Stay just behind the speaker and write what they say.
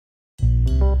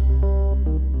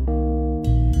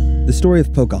The story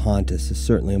of Pocahontas is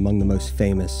certainly among the most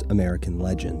famous American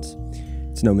legends.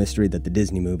 It's no mystery that the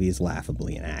Disney movie is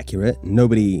laughably inaccurate.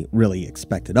 Nobody really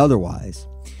expected otherwise.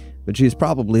 But she is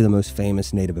probably the most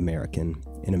famous Native American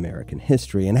in American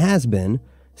history, and has been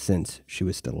since she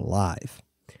was still alive.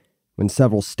 When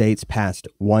several states passed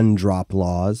one-drop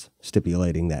laws,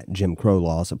 stipulating that Jim Crow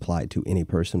laws applied to any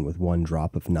person with one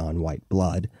drop of non-white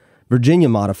blood, Virginia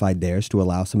modified theirs to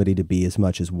allow somebody to be as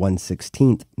much as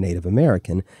 1/16th Native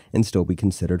American and still be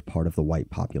considered part of the white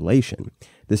population.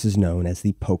 This is known as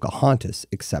the Pocahontas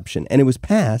exception, and it was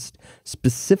passed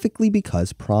specifically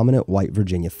because prominent white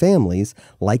Virginia families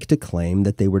like to claim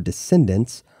that they were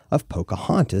descendants of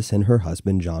Pocahontas and her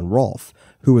husband John Rolfe,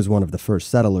 who was one of the first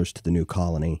settlers to the new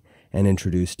colony and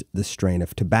introduced the strain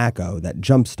of tobacco that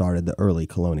jump-started the early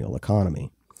colonial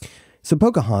economy. So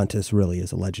Pocahontas really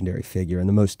is a legendary figure in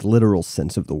the most literal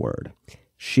sense of the word.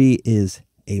 She is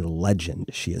a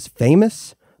legend. She is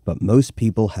famous, but most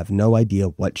people have no idea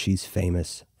what she's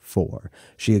famous for.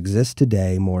 She exists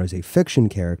today more as a fiction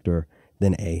character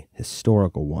than a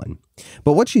historical one.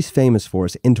 But what she's famous for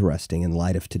is interesting in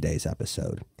light of today's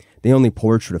episode. The only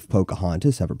portrait of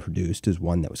Pocahontas ever produced is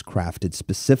one that was crafted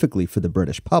specifically for the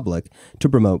British public to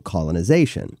promote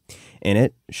colonization. In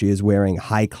it, she is wearing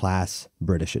high-class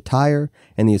British attire,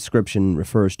 and the inscription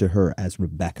refers to her as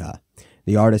Rebecca.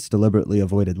 The artist deliberately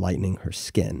avoided lightening her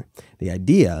skin. The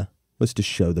idea was to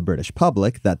show the British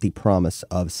public that the promise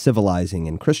of civilizing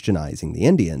and Christianizing the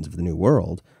Indians of the New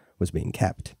World was being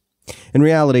kept. In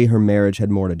reality, her marriage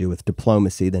had more to do with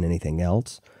diplomacy than anything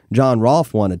else. John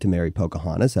Rolfe wanted to marry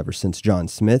Pocahontas ever since John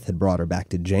Smith had brought her back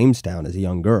to Jamestown as a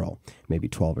young girl, maybe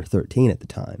 12 or 13 at the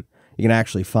time. You can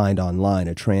actually find online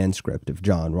a transcript of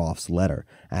John Rolfe's letter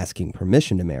asking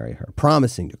permission to marry her,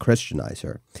 promising to Christianize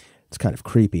her. It's kind of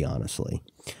creepy, honestly.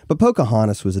 But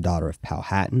Pocahontas was a daughter of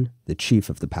Powhatan, the chief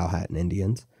of the Powhatan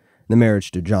Indians. The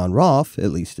marriage to John Rolfe,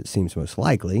 at least it seems most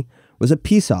likely, was a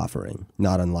peace offering,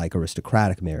 not unlike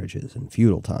aristocratic marriages in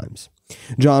feudal times.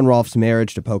 John Rolfe's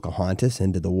marriage to Pocahontas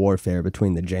ended the warfare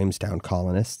between the Jamestown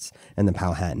colonists and the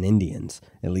Powhatan Indians,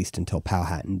 at least until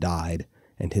Powhatan died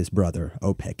and his brother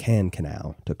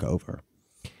Opechancanough took over.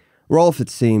 Rolfe, it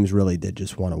seems, really did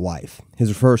just want a wife,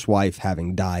 his first wife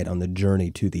having died on the journey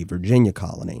to the Virginia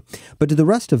colony. But to the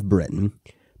rest of Britain,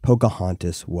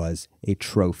 Pocahontas was a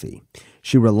trophy.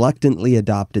 She reluctantly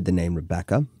adopted the name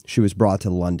Rebecca. She was brought to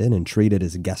London and treated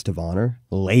as a guest of honor,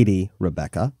 Lady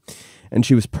Rebecca, and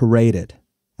she was paraded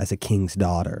as a king's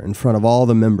daughter in front of all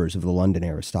the members of the London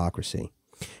aristocracy.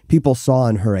 People saw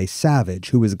in her a savage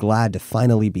who was glad to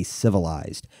finally be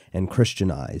civilized and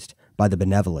Christianized by the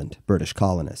benevolent British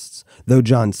colonists, though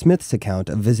John Smith's account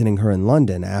of visiting her in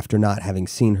London after not having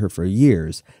seen her for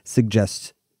years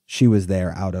suggests she was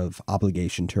there out of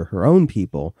obligation to her own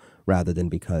people rather than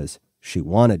because she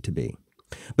wanted to be.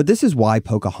 But this is why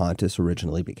Pocahontas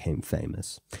originally became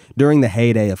famous. During the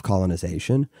heyday of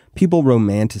colonization, people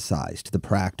romanticized the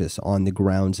practice on the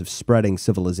grounds of spreading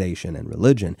civilization and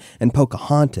religion, and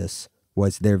Pocahontas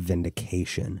was their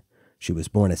vindication. She was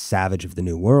born a savage of the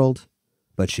New World,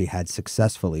 but she had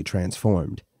successfully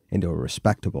transformed into a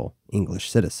respectable English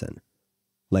citizen,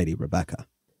 Lady Rebecca.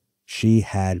 She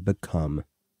had become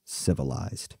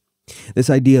civilized. This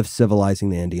idea of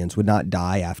civilizing the Indians would not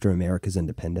die after America's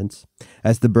independence.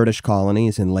 As the British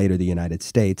colonies and later the United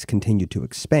States continued to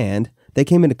expand, they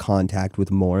came into contact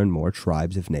with more and more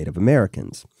tribes of Native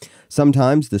Americans.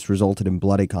 Sometimes this resulted in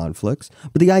bloody conflicts,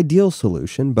 but the ideal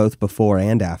solution, both before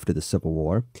and after the Civil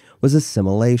War, was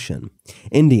assimilation.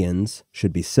 Indians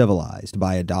should be civilized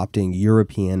by adopting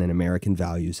European and American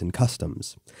values and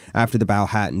customs. After the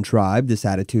Powhatan tribe, this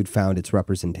attitude found its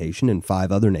representation in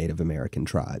 5 other Native American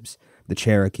tribes: the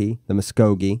Cherokee, the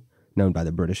Muskogee, known by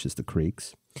the British as the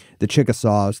Creeks, the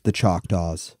Chickasaws, the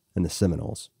Choctaws, and the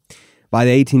Seminoles. By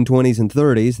the 1820s and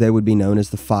 30s, they would be known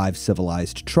as the Five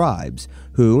Civilized Tribes,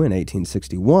 who, in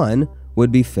 1861,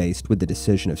 would be faced with the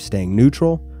decision of staying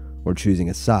neutral or choosing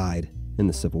a side in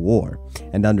the Civil War.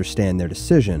 And to understand their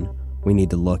decision, we need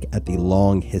to look at the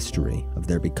long history of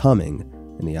their becoming,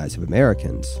 in the eyes of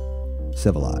Americans,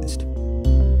 civilized.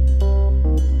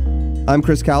 I'm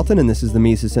Chris Calton, and this is the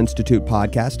Mises Institute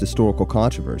podcast, Historical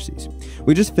Controversies.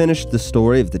 We just finished the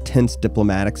story of the tense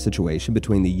diplomatic situation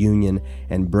between the Union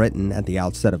and Britain at the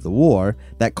outset of the war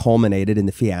that culminated in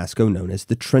the fiasco known as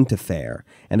the Trent Affair,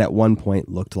 and at one point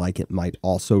looked like it might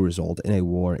also result in a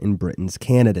war in Britain's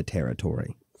Canada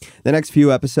territory. The next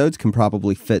few episodes can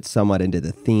probably fit somewhat into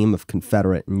the theme of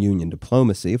Confederate and Union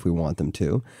diplomacy if we want them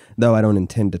to, though I don't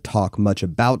intend to talk much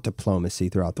about diplomacy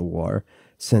throughout the war,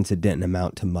 since it didn't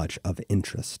amount to much of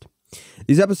interest.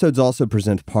 These episodes also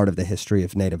present part of the history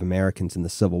of Native Americans in the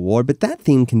Civil War, but that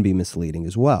theme can be misleading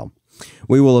as well.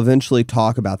 We will eventually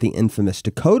talk about the infamous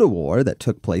Dakota War that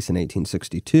took place in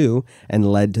 1862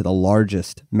 and led to the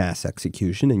largest mass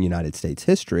execution in United States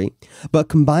history, but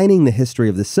combining the history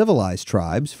of the civilized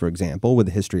tribes, for example, with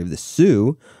the history of the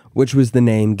Sioux, which was the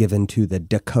name given to the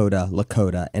Dakota,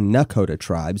 Lakota, and Nakota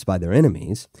tribes by their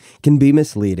enemies, can be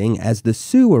misleading as the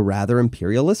Sioux were rather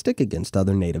imperialistic against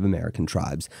other Native American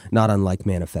tribes, not unlike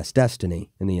Manifest Destiny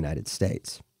in the United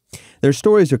States. Their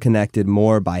stories are connected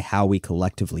more by how we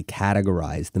collectively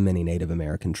categorize the many Native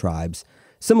American tribes,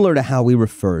 similar to how we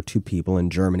refer to people in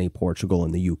Germany, Portugal,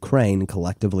 and the Ukraine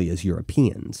collectively as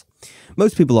Europeans.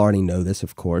 Most people already know this,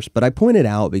 of course, but I point it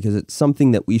out because it's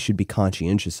something that we should be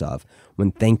conscientious of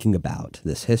when thinking about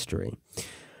this history.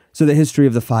 So the history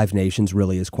of the Five Nations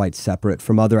really is quite separate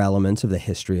from other elements of the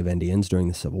history of Indians during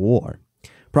the Civil War.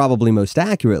 Probably most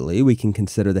accurately, we can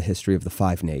consider the history of the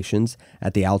Five Nations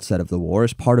at the outset of the war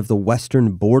as part of the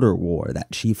Western Border War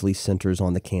that chiefly centers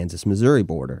on the Kansas-Missouri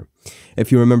border. If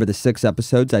you remember the 6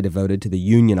 episodes I devoted to the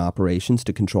Union operations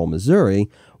to control Missouri,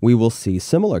 we will see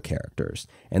similar characters.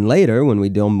 And later, when we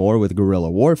deal more with guerrilla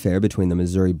warfare between the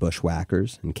Missouri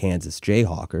bushwhackers and Kansas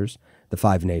jayhawkers, the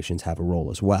Five Nations have a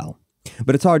role as well.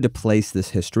 But it's hard to place this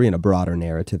history in a broader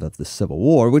narrative of the Civil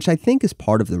War, which I think is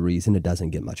part of the reason it doesn't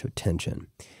get much attention.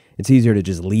 It's easier to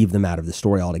just leave them out of the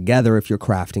story altogether if you're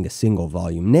crafting a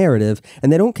single-volume narrative,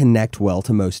 and they don't connect well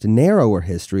to most narrower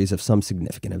histories of some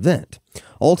significant event.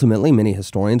 Ultimately, many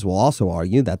historians will also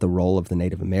argue that the role of the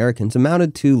Native Americans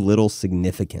amounted to little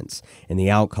significance in the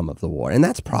outcome of the war, and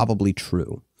that's probably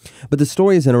true. But the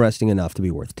story is interesting enough to be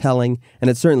worth telling,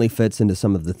 and it certainly fits into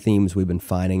some of the themes we've been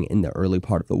finding in the early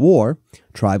part of the war: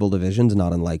 tribal divisions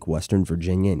not unlike Western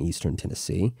Virginia and Eastern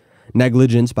Tennessee,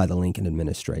 negligence by the Lincoln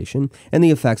administration, and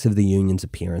the effects of the Union's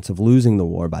appearance of losing the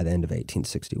war by the end of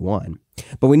 1861.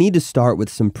 But we need to start with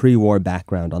some pre-war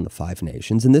background on the Five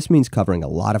Nations, and this means covering a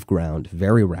lot of ground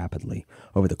very rapidly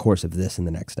over the course of this and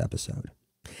the next episode.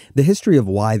 The history of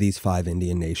why these 5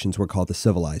 Indian nations were called the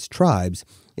Civilized Tribes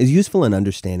is useful in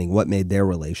understanding what made their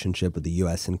relationship with the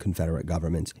U.S. and Confederate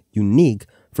governments unique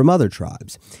from other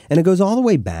tribes, and it goes all the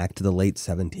way back to the late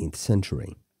 17th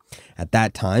century. At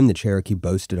that time, the Cherokee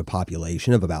boasted a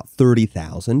population of about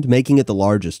 30,000, making it the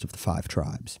largest of the 5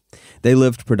 tribes. They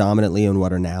lived predominantly in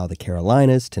what are now the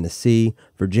Carolinas, Tennessee,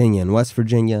 Virginia and West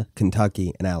Virginia,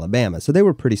 Kentucky, and Alabama, so they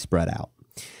were pretty spread out.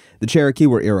 The Cherokee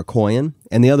were Iroquoian,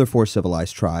 and the other 4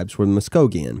 civilized tribes were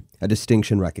Muskogean, a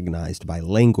distinction recognized by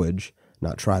language,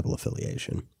 not tribal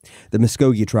affiliation. The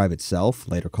Muskogee tribe itself,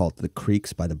 later called the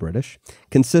Creeks by the British,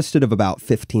 consisted of about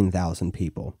 15,000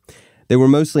 people. They were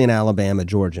mostly in Alabama,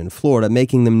 Georgia, and Florida,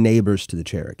 making them neighbors to the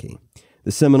Cherokee.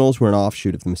 The Seminoles were an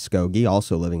offshoot of the Muskogee,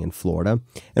 also living in Florida,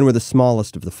 and were the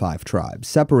smallest of the 5 tribes,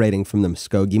 separating from the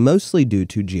Muskogee mostly due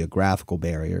to geographical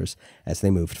barriers as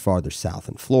they moved farther south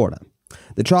in Florida.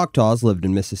 The Choctaws lived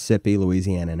in Mississippi,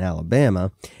 Louisiana, and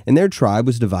Alabama, and their tribe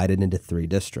was divided into 3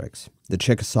 districts. The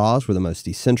Chickasaws were the most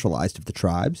decentralized of the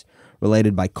tribes,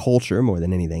 related by culture more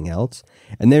than anything else,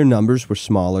 and their numbers were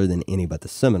smaller than any but the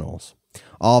Seminoles.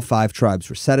 All 5 tribes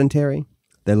were sedentary.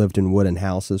 They lived in wooden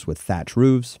houses with thatch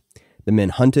roofs. The men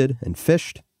hunted and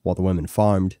fished, while the women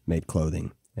farmed, made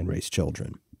clothing, and raised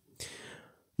children.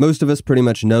 Most of us pretty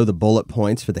much know the bullet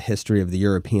points for the history of the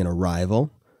European arrival.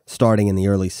 Starting in the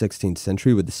early 16th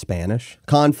century with the Spanish,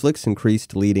 conflicts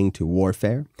increased leading to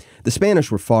warfare. The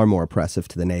Spanish were far more oppressive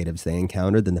to the natives they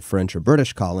encountered than the French or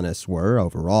British colonists were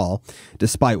overall,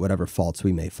 despite whatever faults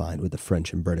we may find with the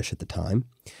French and British at the time.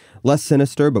 Less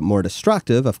sinister but more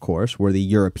destructive, of course, were the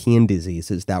European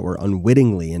diseases that were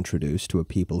unwittingly introduced to a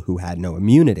people who had no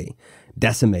immunity,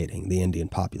 decimating the Indian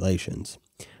populations.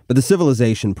 But the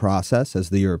civilization process, as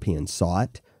the Europeans saw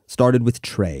it, started with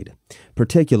trade,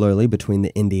 particularly between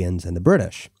the Indians and the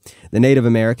British. The Native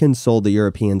Americans sold the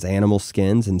Europeans animal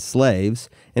skins and slaves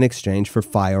in exchange for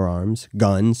firearms,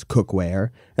 guns,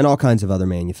 cookware, and all kinds of other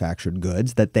manufactured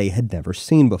goods that they had never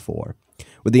seen before.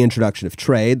 With the introduction of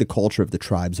trade, the culture of the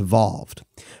tribes evolved.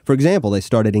 For example, they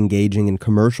started engaging in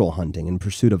commercial hunting in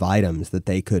pursuit of items that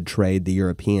they could trade the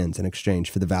Europeans in exchange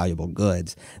for the valuable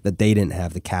goods that they didn't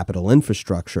have the capital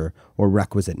infrastructure or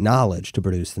requisite knowledge to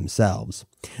produce themselves.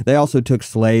 They also took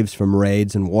slaves from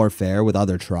raids and warfare with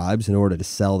other tribes in order to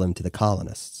sell them to the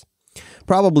colonists.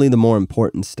 Probably the more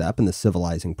important step in the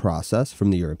civilizing process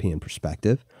from the European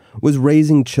perspective was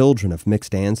raising children of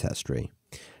mixed ancestry.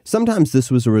 Sometimes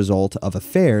this was a result of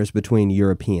affairs between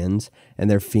Europeans and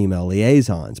their female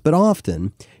liaisons, but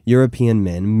often European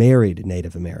men married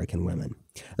Native American women.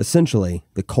 Essentially,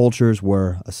 the cultures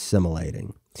were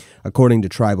assimilating. According to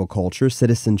tribal culture,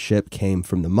 citizenship came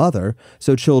from the mother,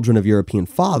 so children of European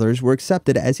fathers were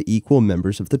accepted as equal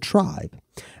members of the tribe.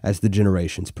 As the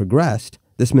generations progressed,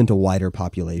 this meant a wider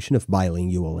population of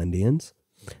bilingual Indians,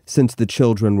 since the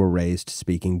children were raised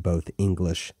speaking both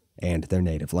English and their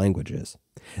native languages.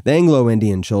 The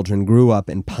Anglo-Indian children grew up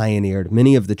and pioneered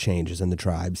many of the changes in the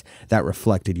tribes that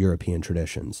reflected European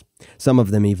traditions. Some of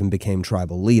them even became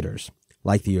tribal leaders.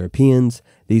 Like the Europeans,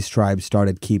 these tribes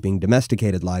started keeping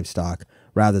domesticated livestock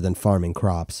rather than farming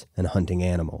crops and hunting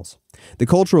animals. The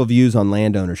cultural views on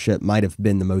land ownership might have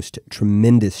been the most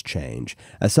tremendous change,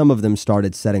 as some of them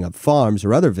started setting up farms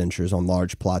or other ventures on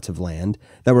large plots of land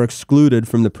that were excluded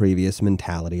from the previous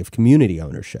mentality of community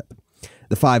ownership.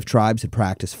 The Five Tribes had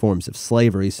practiced forms of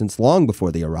slavery since long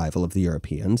before the arrival of the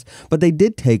Europeans, but they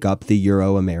did take up the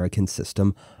Euro-American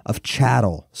system of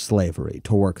chattel slavery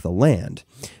to work the land.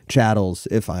 Chattels,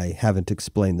 if I haven't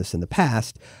explained this in the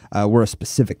past, were a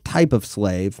specific type of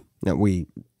slave that we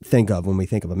think of when we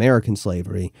think of American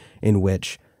slavery, in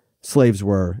which slaves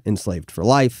were enslaved for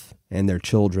life and their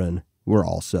children were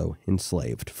also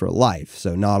enslaved for life.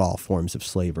 So not all forms of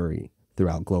slavery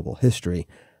throughout global history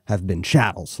have been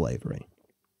chattel slavery.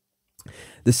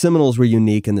 The Seminoles were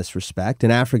unique in this respect,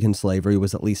 and African slavery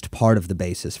was at least part of the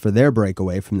basis for their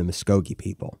breakaway from the Muskogee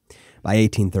people. By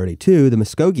 1832, the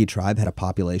Muskogee tribe had a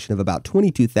population of about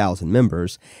 22,000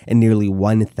 members and nearly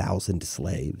 1,000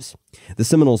 slaves. The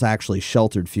Seminoles actually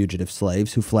sheltered fugitive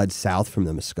slaves who fled south from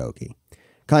the Muskogee.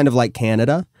 Kind of like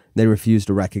Canada, they refused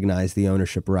to recognize the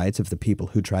ownership rights of the people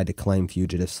who tried to claim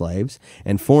fugitive slaves,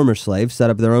 and former slaves set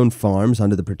up their own farms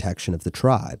under the protection of the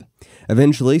tribe.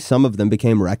 Eventually, some of them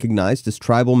became recognized as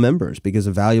tribal members because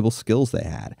of valuable skills they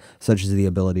had, such as the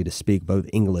ability to speak both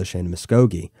English and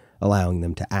Muskogee, allowing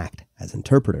them to act as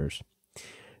interpreters.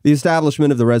 The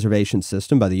establishment of the reservation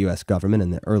system by the U.S. government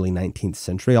in the early 19th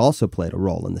century also played a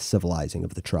role in the civilizing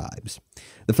of the tribes.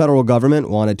 The federal government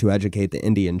wanted to educate the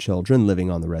Indian children living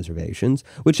on the reservations,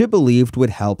 which it believed would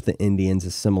help the Indians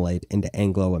assimilate into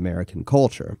Anglo-American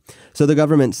culture. So the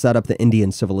government set up the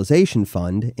Indian Civilization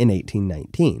Fund in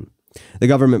 1819. The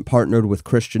government partnered with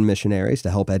Christian missionaries to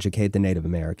help educate the Native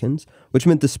Americans, which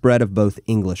meant the spread of both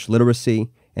English literacy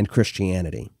and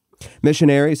Christianity.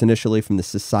 Missionaries, initially from the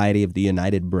Society of the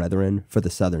United Brethren for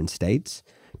the Southern States,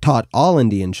 taught all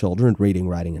Indian children reading,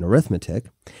 writing, and arithmetic,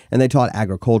 and they taught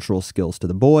agricultural skills to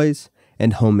the boys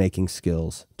and homemaking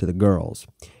skills to the girls.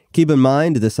 Keep in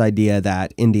mind, this idea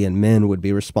that Indian men would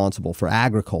be responsible for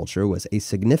agriculture was a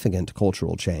significant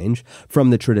cultural change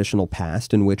from the traditional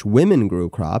past in which women grew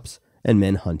crops and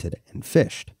men hunted and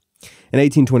fished. In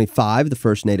 1825, the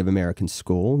first Native American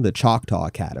school, the Choctaw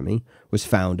Academy, was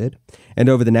founded, and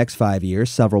over the next 5 years,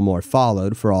 several more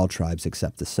followed for all tribes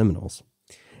except the Seminoles.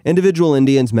 Individual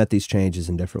Indians met these changes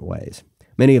in different ways.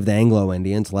 Many of the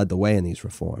Anglo-Indians led the way in these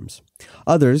reforms.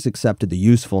 Others accepted the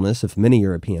usefulness of many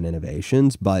European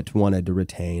innovations, but wanted to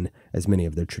retain as many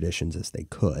of their traditions as they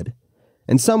could.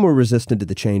 And some were resistant to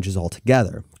the changes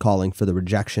altogether, calling for the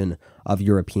rejection of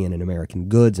European and American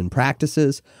goods and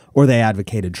practices, or they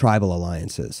advocated tribal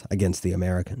alliances against the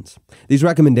Americans. These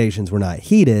recommendations were not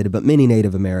heeded, but many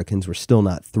Native Americans were still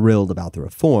not thrilled about the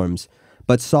reforms,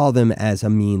 but saw them as a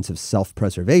means of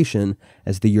self-preservation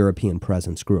as the European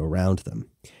presence grew around them.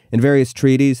 In various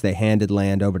treaties, they handed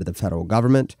land over to the federal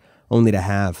government, only to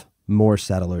have more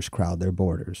settlers crowd their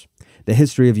borders. The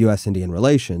history of U.S.-Indian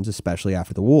relations, especially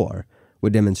after the war,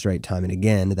 would demonstrate time and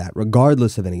again that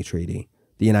regardless of any treaty,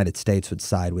 the United States would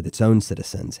side with its own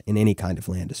citizens in any kind of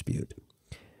land dispute.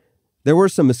 There were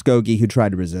some Muskogee who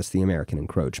tried to resist the American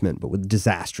encroachment, but with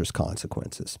disastrous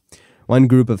consequences. One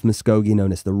group of Muskogee,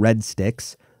 known as the Red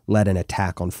Sticks, led an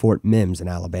attack on Fort Mims in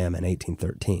Alabama in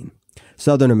 1813.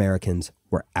 Southern Americans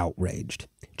were outraged.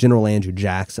 General Andrew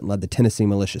Jackson led the Tennessee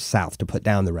militia south to put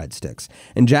down the Red Sticks,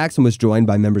 and Jackson was joined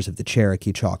by members of the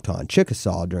Cherokee, Choctaw, and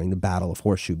Chickasaw during the Battle of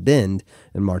Horseshoe Bend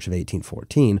in March of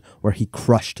 1814, where he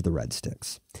crushed the Red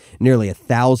Sticks. Nearly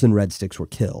 1,000 Red Sticks were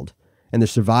killed, and the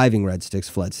surviving Red Sticks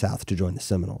fled south to join the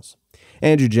Seminoles.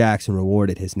 Andrew Jackson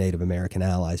rewarded his Native American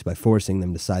allies by forcing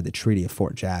them to sign the Treaty of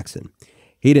Fort Jackson.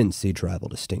 He didn't see tribal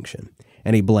distinction,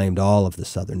 and he blamed all of the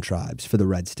southern tribes for the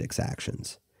Red Sticks'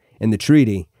 actions. In the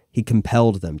treaty, he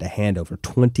compelled them to hand over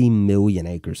 20 million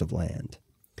acres of land.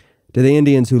 To the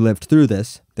Indians who lived through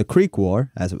this, the Creek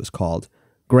War, as it was called,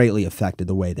 greatly affected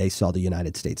the way they saw the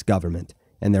United States government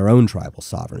and their own tribal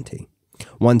sovereignty.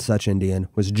 One such Indian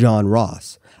was John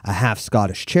Ross, a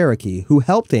half-Scottish Cherokee who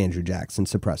helped Andrew Jackson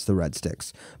suppress the Red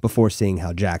Sticks before seeing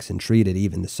how Jackson treated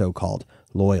even the so-called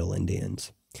loyal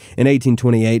Indians. In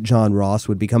 1828, John Ross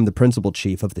would become the principal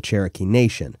chief of the Cherokee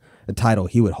Nation, a title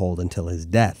he would hold until his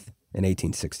death in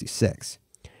 1866.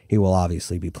 He will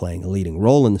obviously be playing a leading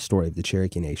role in the story of the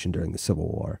Cherokee Nation during the Civil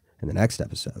War in the next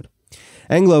episode.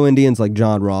 Anglo-Indians like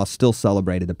John Ross still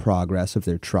celebrated the progress of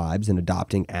their tribes in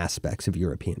adopting aspects of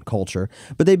European culture,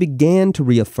 but they began to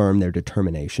reaffirm their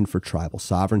determination for tribal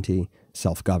sovereignty,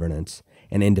 self-governance,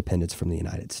 and independence from the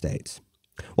United States.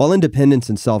 While independence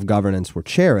and self-governance were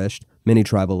cherished, many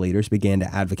tribal leaders began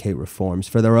to advocate reforms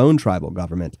for their own tribal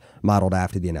government modeled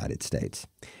after the United States.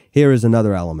 Here is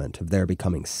another element of their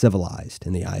becoming civilized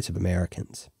in the eyes of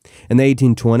Americans. In the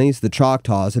 1820s, the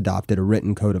Choctaws adopted a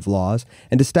written code of laws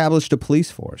and established a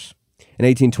police force. In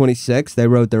 1826, they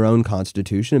wrote their own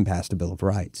constitution and passed a Bill of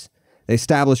Rights. They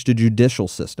established a judicial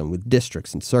system with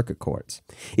districts and circuit courts.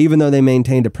 Even though they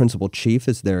maintained a principal chief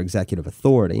as their executive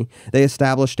authority, they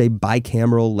established a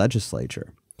bicameral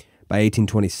legislature. By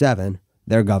 1827,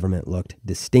 their government looked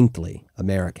distinctly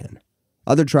American.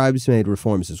 Other tribes made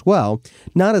reforms as well,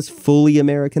 not as fully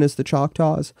American as the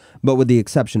Choctaws, but with the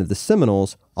exception of the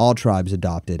Seminoles, all tribes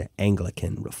adopted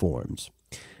Anglican reforms.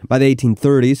 By the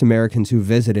 1830s, Americans who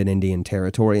visited Indian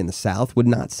territory in the South would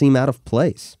not seem out of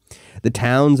place. The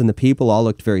towns and the people all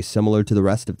looked very similar to the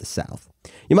rest of the South.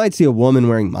 You might see a woman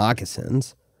wearing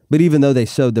moccasins, but even though they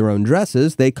sewed their own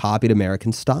dresses, they copied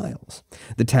American styles.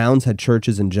 The towns had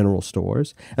churches and general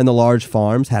stores, and the large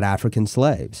farms had African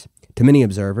slaves. To many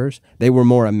observers, they were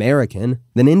more American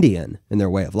than Indian in their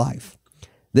way of life.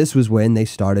 This was when they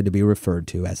started to be referred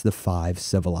to as the Five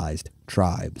Civilized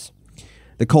Tribes.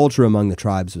 The culture among the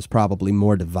tribes was probably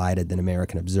more divided than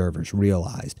American observers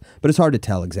realized, but it's hard to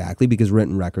tell exactly because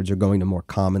written records are going to more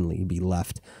commonly be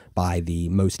left by the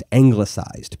most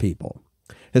anglicized people.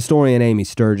 Historian Amy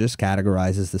Sturgis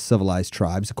categorizes the civilized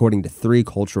tribes according to three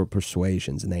cultural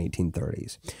persuasions in the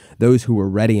 1830s. Those who were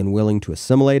ready and willing to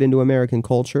assimilate into American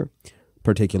culture,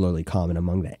 particularly common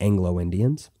among the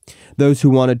Anglo-Indians. Those who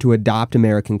wanted to adopt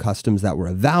American customs that were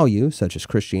of value, such as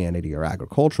Christianity or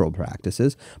agricultural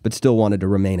practices, but still wanted to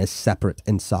remain a separate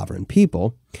and sovereign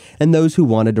people. And those who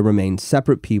wanted to remain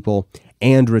separate people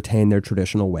and retain their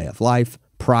traditional way of life,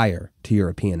 prior to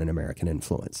European and American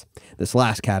influence. This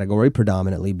last category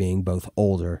predominantly being both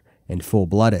older and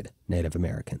full-blooded Native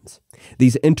Americans.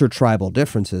 These intertribal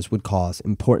differences would cause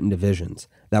important divisions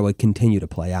that would continue to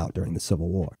play out during the Civil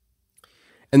War.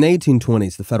 In the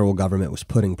 1820s, the federal government was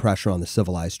putting pressure on the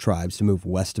civilized tribes to move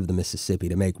west of the Mississippi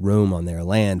to make room on their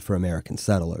land for American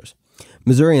settlers.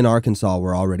 Missouri and Arkansas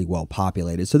were already well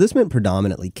populated, so this meant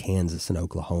predominantly Kansas and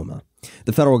Oklahoma.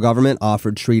 The federal government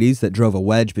offered treaties that drove a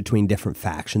wedge between different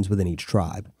factions within each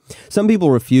tribe. Some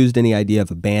people refused any idea of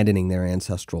abandoning their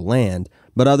ancestral land,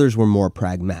 but others were more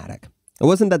pragmatic. It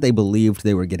wasn't that they believed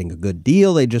they were getting a good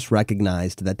deal, they just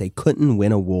recognized that they couldn't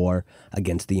win a war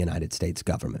against the United States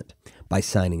government. By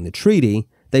signing the treaty,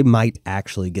 they might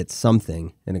actually get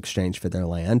something in exchange for their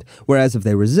land, whereas if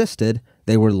they resisted,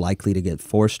 they were likely to get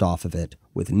forced off of it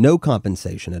with no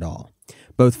compensation at all.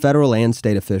 Both federal and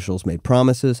state officials made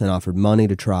promises and offered money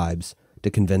to tribes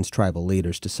to convince tribal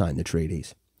leaders to sign the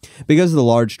treaties. Because the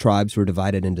large tribes were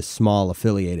divided into small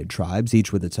affiliated tribes,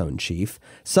 each with its own chief,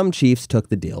 some chiefs took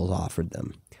the deals offered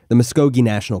them. The Muskogee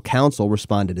National Council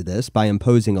responded to this by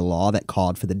imposing a law that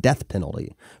called for the death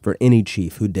penalty for any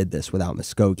chief who did this without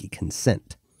Muskogee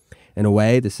consent. In a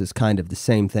way, this is kind of the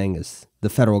same thing as the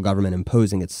federal government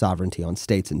imposing its sovereignty on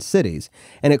states and cities,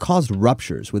 and it caused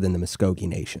ruptures within the Muskogee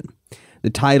Nation. The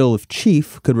title of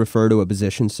chief could refer to a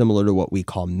position similar to what we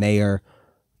call mayor,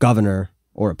 governor,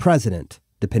 or a president,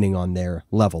 depending on their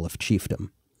level of chiefdom.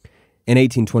 In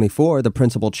 1824, the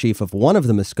principal chief of one of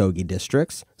the Muskogee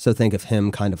districts, so think of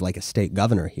him kind of like a state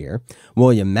governor here,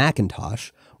 William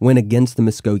McIntosh, went against the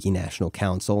Muskogee National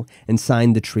Council and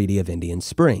signed the Treaty of Indian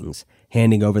Springs,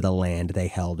 handing over the land they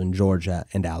held in Georgia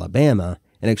and Alabama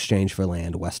in exchange for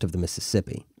land west of the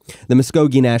Mississippi. The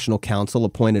Muskogee National Council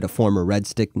appointed a former Red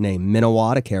Stick named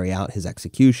Minowa to carry out his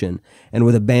execution, and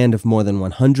with a band of more than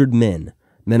 100 men,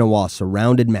 Minowa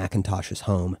surrounded McIntosh's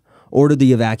home, ordered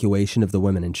the evacuation of the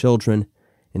women and children,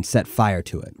 and set fire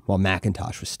to it while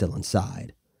McIntosh was still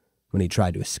inside. When he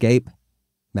tried to escape,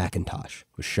 McIntosh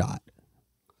was shot.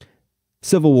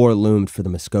 Civil war loomed for the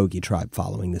Muskogee tribe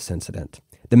following this incident.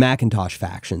 The McIntosh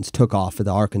factions took off for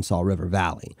the Arkansas River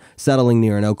Valley, settling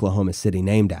near an Oklahoma city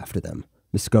named after them,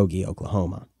 Muskogee,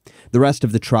 Oklahoma. The rest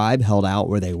of the tribe held out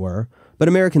where they were, but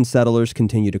American settlers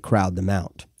continued to crowd them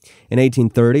out. In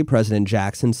 1830, President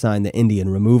Jackson signed the Indian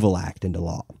Removal Act into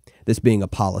law, this being a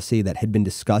policy that had been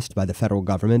discussed by the federal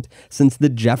government since the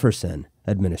Jefferson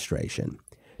administration.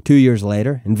 2 years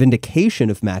later, in vindication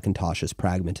of McIntosh's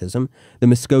pragmatism, the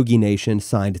Muskogee Nation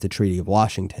signed the Treaty of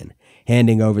Washington,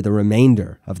 handing over the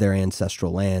remainder of their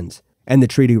ancestral lands, and the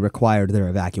treaty required their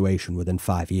evacuation within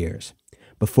 5 years.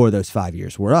 Before those 5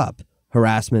 years were up,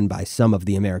 harassment by some of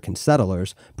the American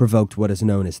settlers provoked what is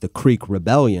known as the Creek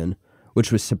Rebellion,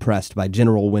 which was suppressed by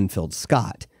General Winfield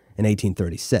Scott in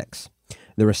 1836.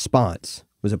 The response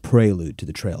was a prelude to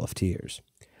the Trail of Tears.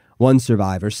 One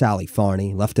survivor, Sally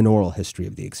Farney, left an oral history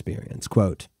of the experience.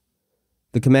 Quote,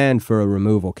 "The command for a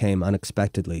removal came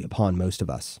unexpectedly upon most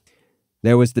of us.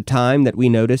 There was the time that we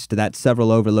noticed that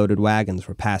several overloaded wagons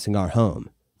were passing our home,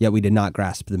 yet we did not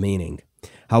grasp the meaning.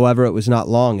 However, it was not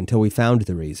long until we found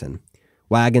the reason.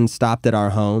 Wagons stopped at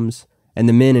our homes, and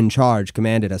the men in charge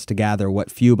commanded us to gather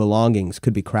what few belongings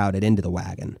could be crowded into the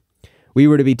wagon. We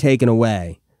were to be taken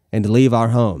away, and to leave our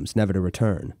homes, never to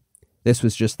return. This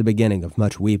was just the beginning of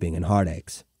much weeping and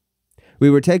heartaches.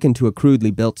 We were taken to a crudely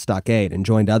built stockade and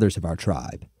joined others of our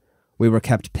tribe. We were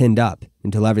kept pinned up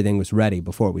until everything was ready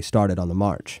before we started on the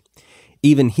march.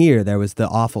 Even here there was the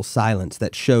awful silence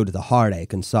that showed the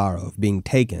heartache and sorrow of being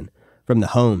taken from the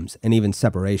homes and even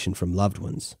separation from loved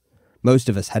ones. Most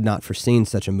of us had not foreseen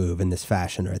such a move in this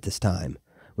fashion or at this time.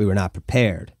 We were not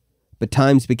prepared. But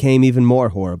times became even more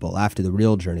horrible after the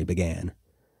real journey began.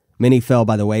 Many fell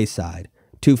by the wayside,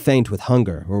 too faint with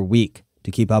hunger or weak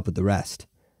to keep up with the rest.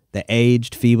 The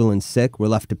aged, feeble, and sick were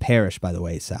left to perish by the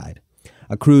wayside.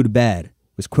 A crude bed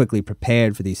was quickly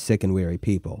prepared for these sick and weary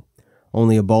people.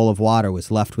 Only a bowl of water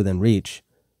was left within reach.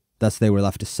 Thus they were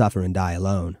left to suffer and die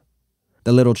alone.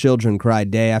 The little children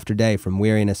cried day after day from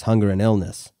weariness, hunger, and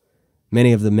illness.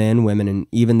 Many of the men, women, and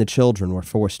even the children were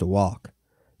forced to walk.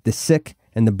 The sick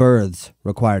and the births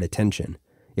required attention,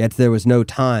 yet there was no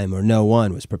time or no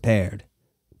one was prepared.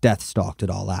 Death stalked at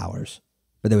all hours,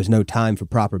 but there was no time for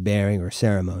proper bearing or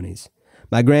ceremonies.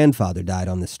 My grandfather died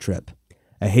on this trip.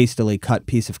 A hastily cut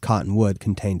piece of cotton wood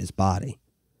contained his body.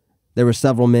 There were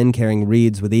several men carrying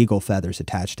reeds with eagle feathers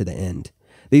attached to the end.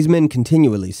 These men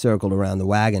continually circled around the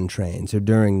wagon trains or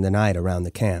during the night around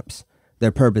the camps.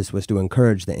 Their purpose was to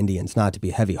encourage the Indians not to be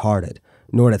heavy-hearted,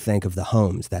 nor to think of the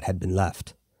homes that had been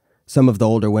left. Some of the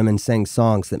older women sang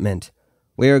songs that meant,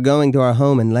 "We are going to our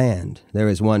home and land. There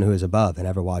is one who is above and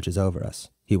ever watches over us.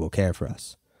 He will care for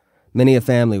us." Many a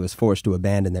family was forced to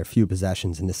abandon their few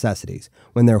possessions and necessities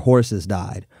when their horses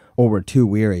died or were too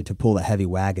weary to pull the heavy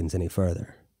wagons any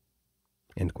further.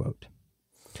 End quote.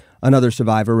 Another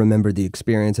survivor remembered the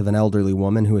experience of an elderly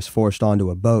woman who was forced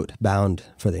onto a boat bound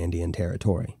for the Indian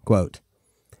Territory. Quote,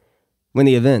 "When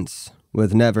the events,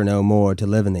 with never no more to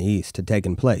live in the East, had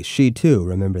taken place, she too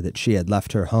remembered that she had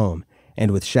left her home,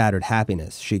 and with shattered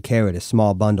happiness she carried a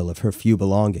small bundle of her few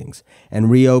belongings,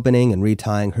 and reopening and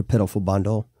retying her pitiful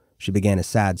bundle, she began a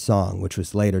sad song, which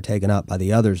was later taken up by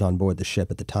the others on board the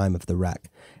ship at the time of the wreck,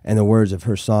 and the words of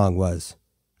her song was,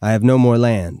 'I have no more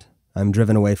land. I am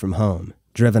driven away from home,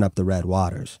 driven up the red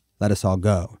waters. Let us all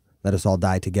go. Let us all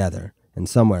die together, and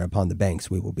somewhere upon the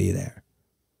banks we will be there.'"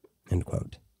 End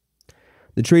quote.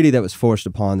 The treaty that was forced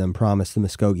upon them promised the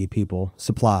Muskogee people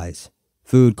supplies,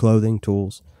 food, clothing,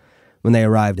 tools. When they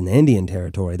arrived in the Indian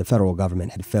Territory, the federal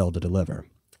government had failed to deliver.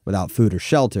 Without food or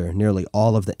shelter, nearly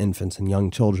all of the infants and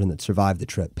young children that survived the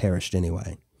trip perished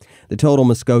anyway. The total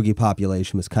Muskogee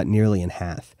population was cut nearly in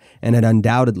half, and it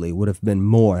undoubtedly would have been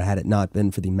more had it not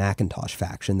been for the McIntosh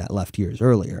faction that left years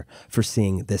earlier,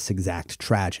 foreseeing this exact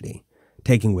tragedy,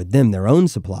 taking with them their own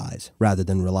supplies rather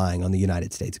than relying on the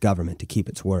United States government to keep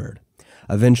its word.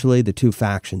 Eventually, the two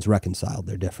factions reconciled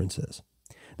their differences.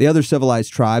 The other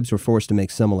civilized tribes were forced to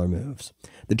make similar moves.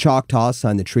 The Choctaws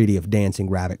signed the Treaty of Dancing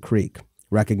Rabbit Creek,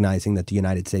 recognizing that the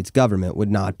United States government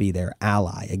would not be their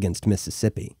ally against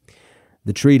Mississippi.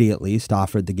 The treaty, at least,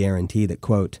 offered the guarantee that,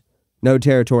 quote, "No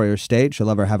territory or state shall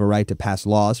ever have a right to pass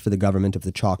laws for the government of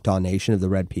the Choctaw Nation of the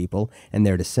Red People and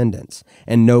their descendants,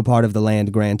 and no part of the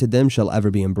land granted them shall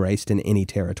ever be embraced in any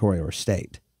territory or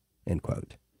state." End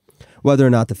quote. Whether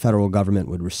or not the federal government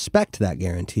would respect that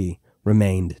guarantee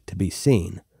remained to be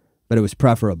seen, but it was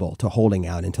preferable to holding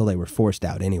out until they were forced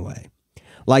out anyway.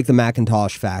 Like the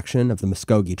McIntosh faction of the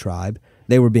Muskogee tribe,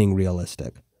 they were being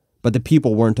realistic. But the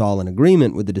people weren't all in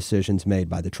agreement with the decisions made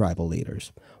by the tribal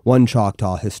leaders. One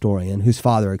Choctaw historian, whose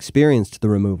father experienced the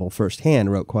removal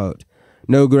firsthand, wrote, quote,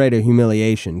 "No greater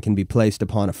humiliation can be placed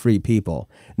upon a free people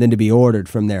than to be ordered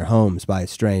from their homes by a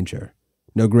stranger.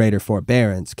 No greater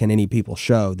forbearance can any people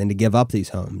show than to give up these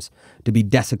homes, to be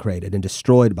desecrated and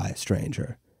destroyed by a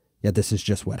stranger. Yet this is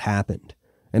just what happened,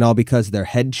 and all because their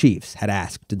head chiefs had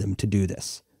asked them to do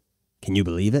this. Can you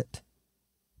believe it?"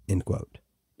 End quote.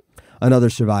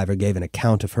 Another survivor gave an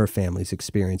account of her family's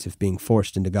experience of being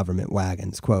forced into government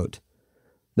wagons. Quote,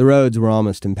 "The roads were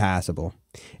almost impassable.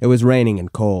 It was raining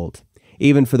and cold.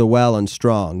 Even for the well and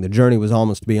strong, the journey was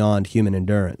almost beyond human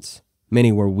endurance.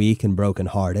 Many were weak and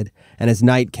broken-hearted, and as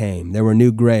night came, there were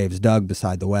new graves dug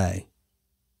beside the way.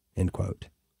 End quote.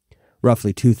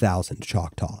 Roughly 2,000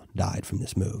 Choctaw died from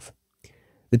this move.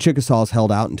 The Chickasaws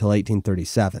held out until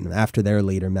 1837, after their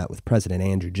leader met with President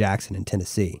Andrew Jackson in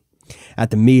Tennessee. At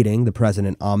the meeting, the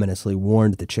president ominously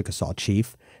warned the Chickasaw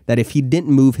chief that if he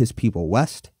didn't move his people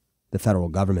west, the federal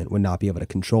government would not be able to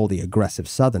control the aggressive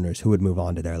Southerners who would move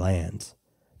onto their lands.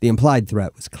 The implied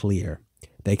threat was clear.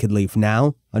 They could leave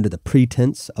now under the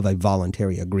pretense of a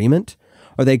voluntary agreement,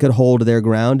 or they could hold their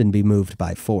ground and be moved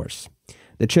by force.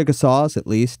 The Chickasaws, at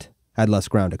least, had less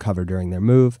ground to cover during their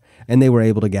move, and they were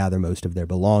able to gather most of their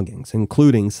belongings,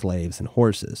 including slaves and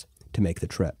horses, to make the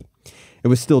trip. It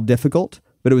was still difficult,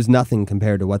 but it was nothing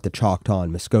compared to what the Choctaw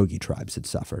and Muskogee tribes had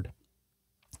suffered.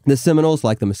 The Seminoles,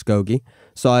 like the Muskogee,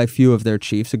 saw a few of their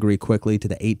chiefs agree quickly to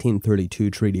the 1832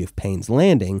 Treaty of Payne's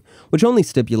Landing, which only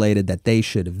stipulated that they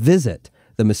should visit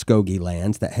the Muskogee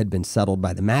lands that had been settled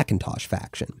by the McIntosh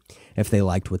faction. If they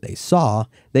liked what they saw,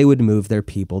 they would move their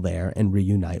people there and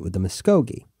reunite with the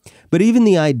Muskogee. But even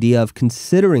the idea of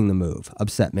considering the move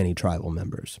upset many tribal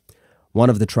members. One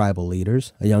of the tribal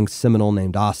leaders, a young Seminole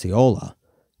named Osceola,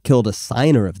 killed a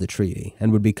signer of the treaty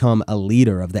and would become a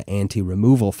leader of the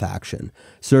anti-removal faction,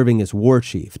 serving as war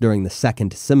chief during the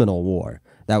Second Seminole War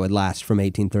that would last from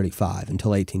 1835 until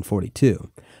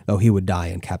 1842, though he would die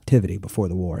in captivity before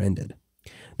the war ended.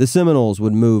 The Seminoles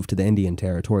would move to the Indian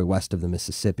Territory west of the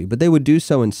Mississippi, but they would do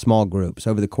so in small groups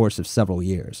over the course of several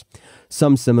years.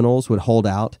 Some Seminoles would hold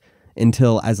out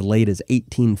until as late as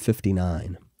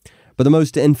 1859. But the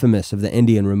most infamous of the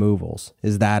Indian removals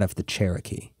is that of the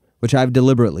Cherokee, which I've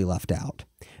deliberately left out.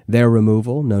 Their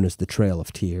removal, known as the Trail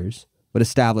of Tears, would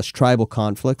establish tribal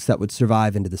conflicts that would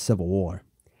survive into the Civil War.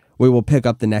 We will pick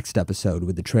up the next episode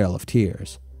with the Trail of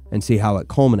Tears and see how it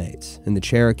culminates in the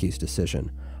Cherokees'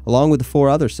 decision, along with the 4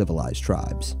 other civilized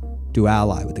tribes, to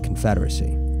ally with the Confederacy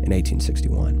in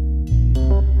 1861.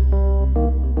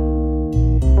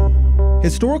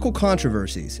 Historical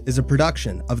Controversies is a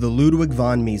production of the Ludwig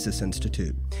von Mises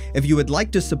Institute. If you would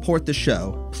like to support the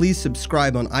show, please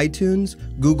subscribe on iTunes,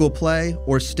 Google Play,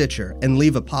 or Stitcher and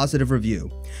leave a positive review.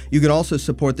 You can also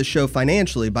support the show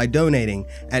financially by donating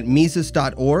at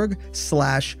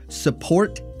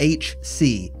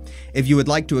Mises.org/supporthc. If you would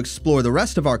like to explore the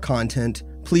rest of our content,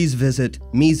 please visit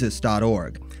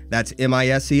Mises.org. That's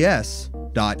MISES.org.